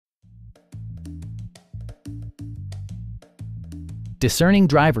Discerning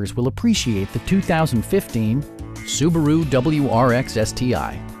drivers will appreciate the 2015 Subaru WRX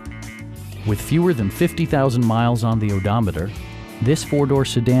STi. With fewer than 50,000 miles on the odometer, this four-door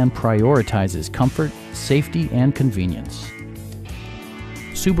sedan prioritizes comfort, safety, and convenience.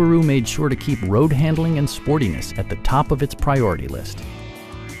 Subaru made sure to keep road handling and sportiness at the top of its priority list.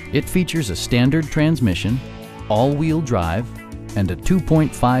 It features a standard transmission, all-wheel drive, and a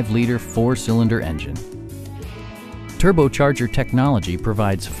 2.5-liter four-cylinder engine. Turbocharger technology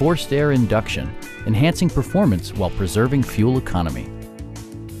provides forced air induction, enhancing performance while preserving fuel economy.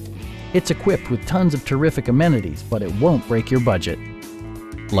 It's equipped with tons of terrific amenities, but it won't break your budget.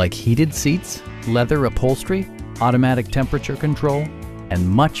 Like heated seats, leather upholstery, automatic temperature control, and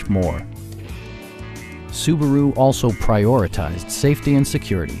much more. Subaru also prioritized safety and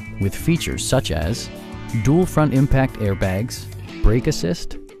security with features such as dual front impact airbags, brake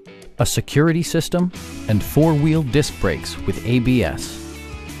assist, a security system, and four-wheel disc brakes with ABS.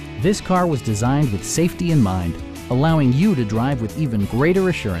 This car was designed with safety in mind, allowing you to drive with even greater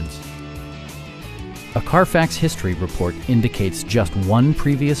assurance. A Carfax history report indicates just one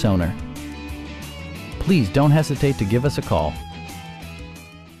previous owner. Please don't hesitate to give us a call.